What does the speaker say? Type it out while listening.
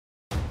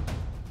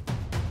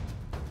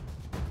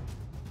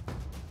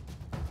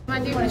My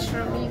name is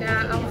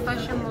Romina. I'm a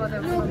fashion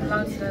model from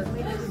London.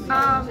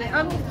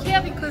 I'm here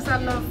because I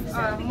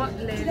love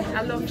modeling,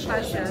 I love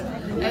fashion,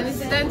 and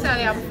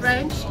incidentally I'm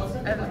French,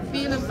 and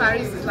being in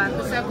Paris is like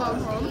the second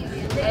home.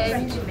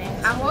 And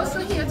I'm also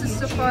here to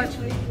support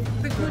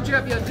the good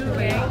job you're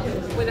doing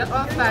with the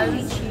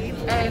orphans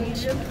and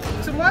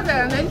to model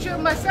and enjoy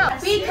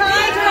myself. Be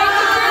kind!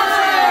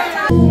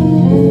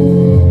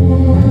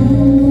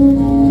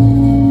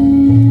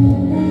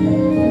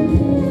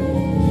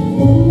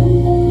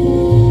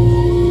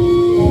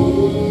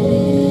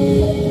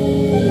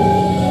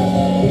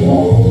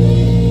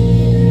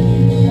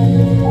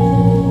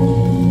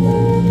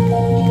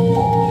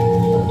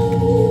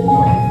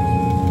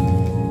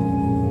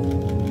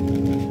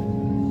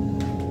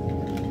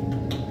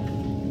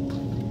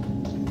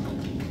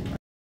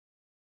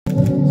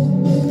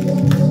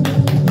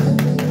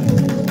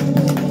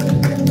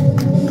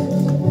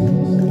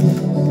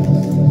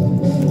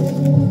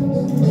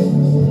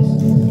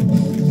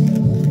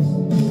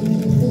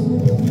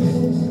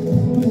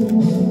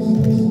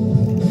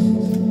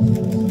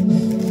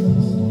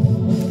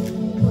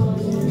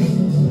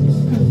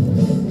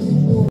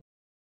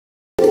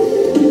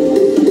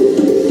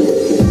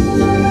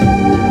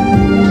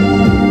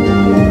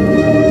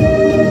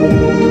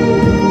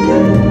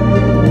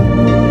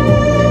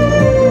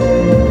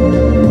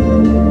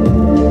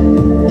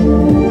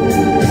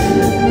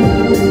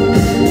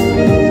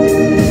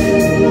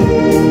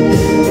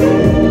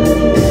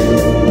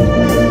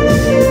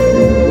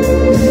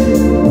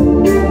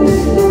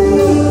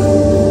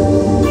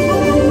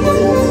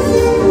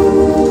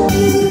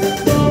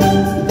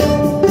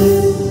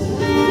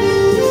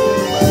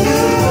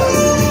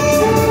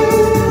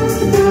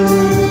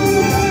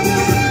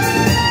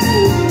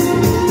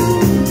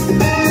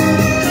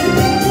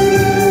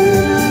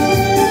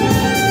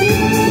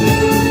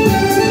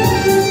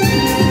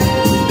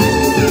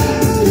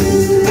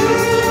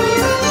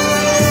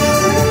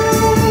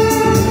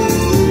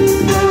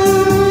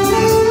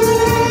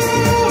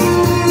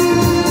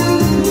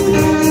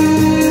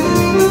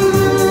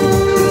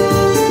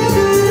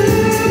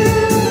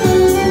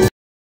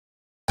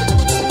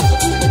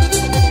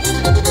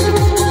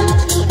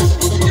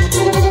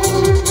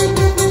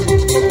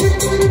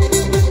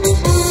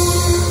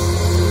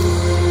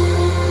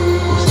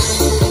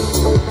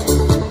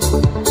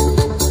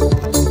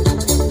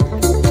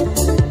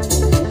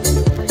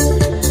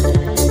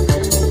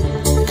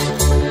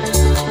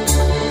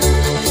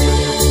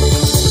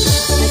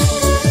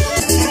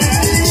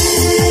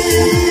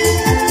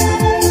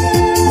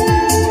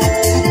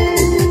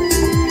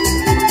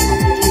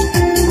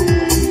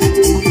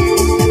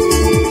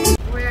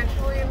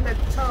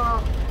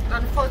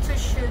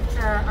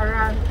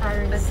 Around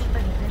Paris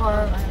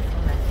for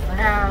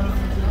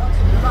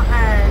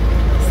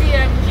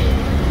CMG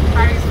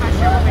Paris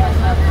Fashion Week.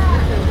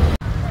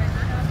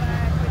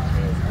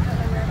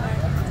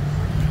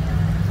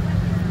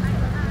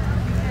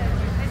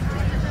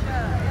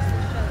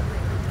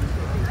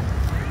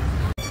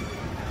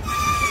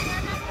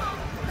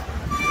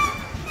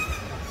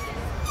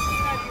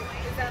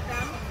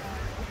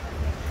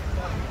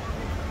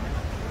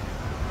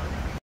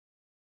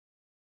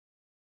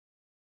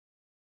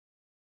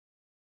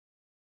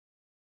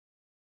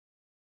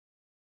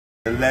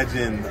 The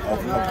legend of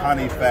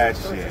Makani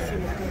Fashion,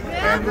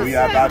 and we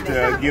are about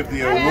to give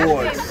the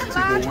awards to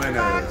the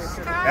winners.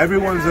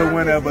 Everyone's a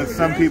winner, but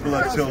some people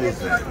are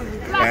chosen.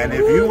 And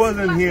if you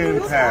wasn't here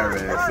in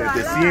Paris at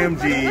the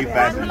CMG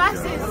fashion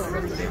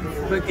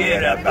show,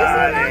 forget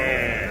about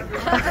it.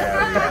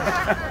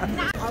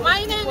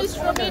 My name is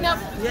Romina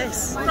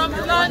from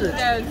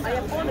London.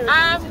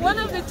 I'm one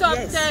of the top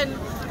 10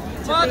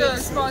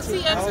 models for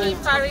CMG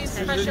Paris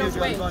Fashion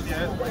Week,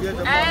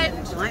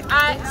 and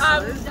I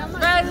am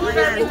very,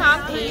 very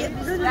happy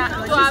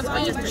to have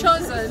been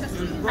chosen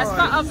as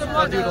part of the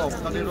models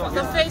of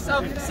the face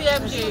of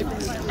CMG,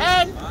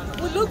 and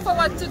we look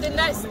forward to the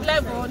next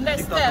level,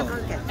 next step,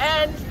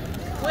 and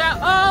we are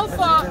all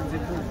for,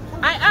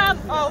 I am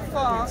all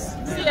for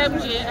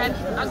CMG, and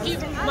I'll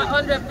give my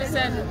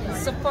 100%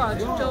 support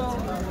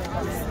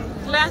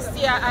to last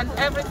year and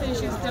everything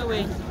she's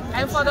doing,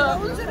 and for the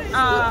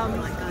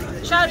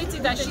charity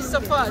that she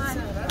supports.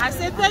 I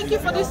say thank you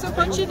for this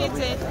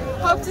opportunity.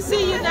 Hope to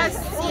see you next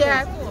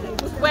year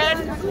when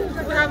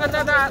we have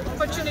another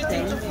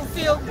opportunity to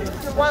fulfill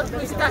what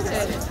we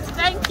started.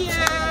 Thank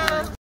you.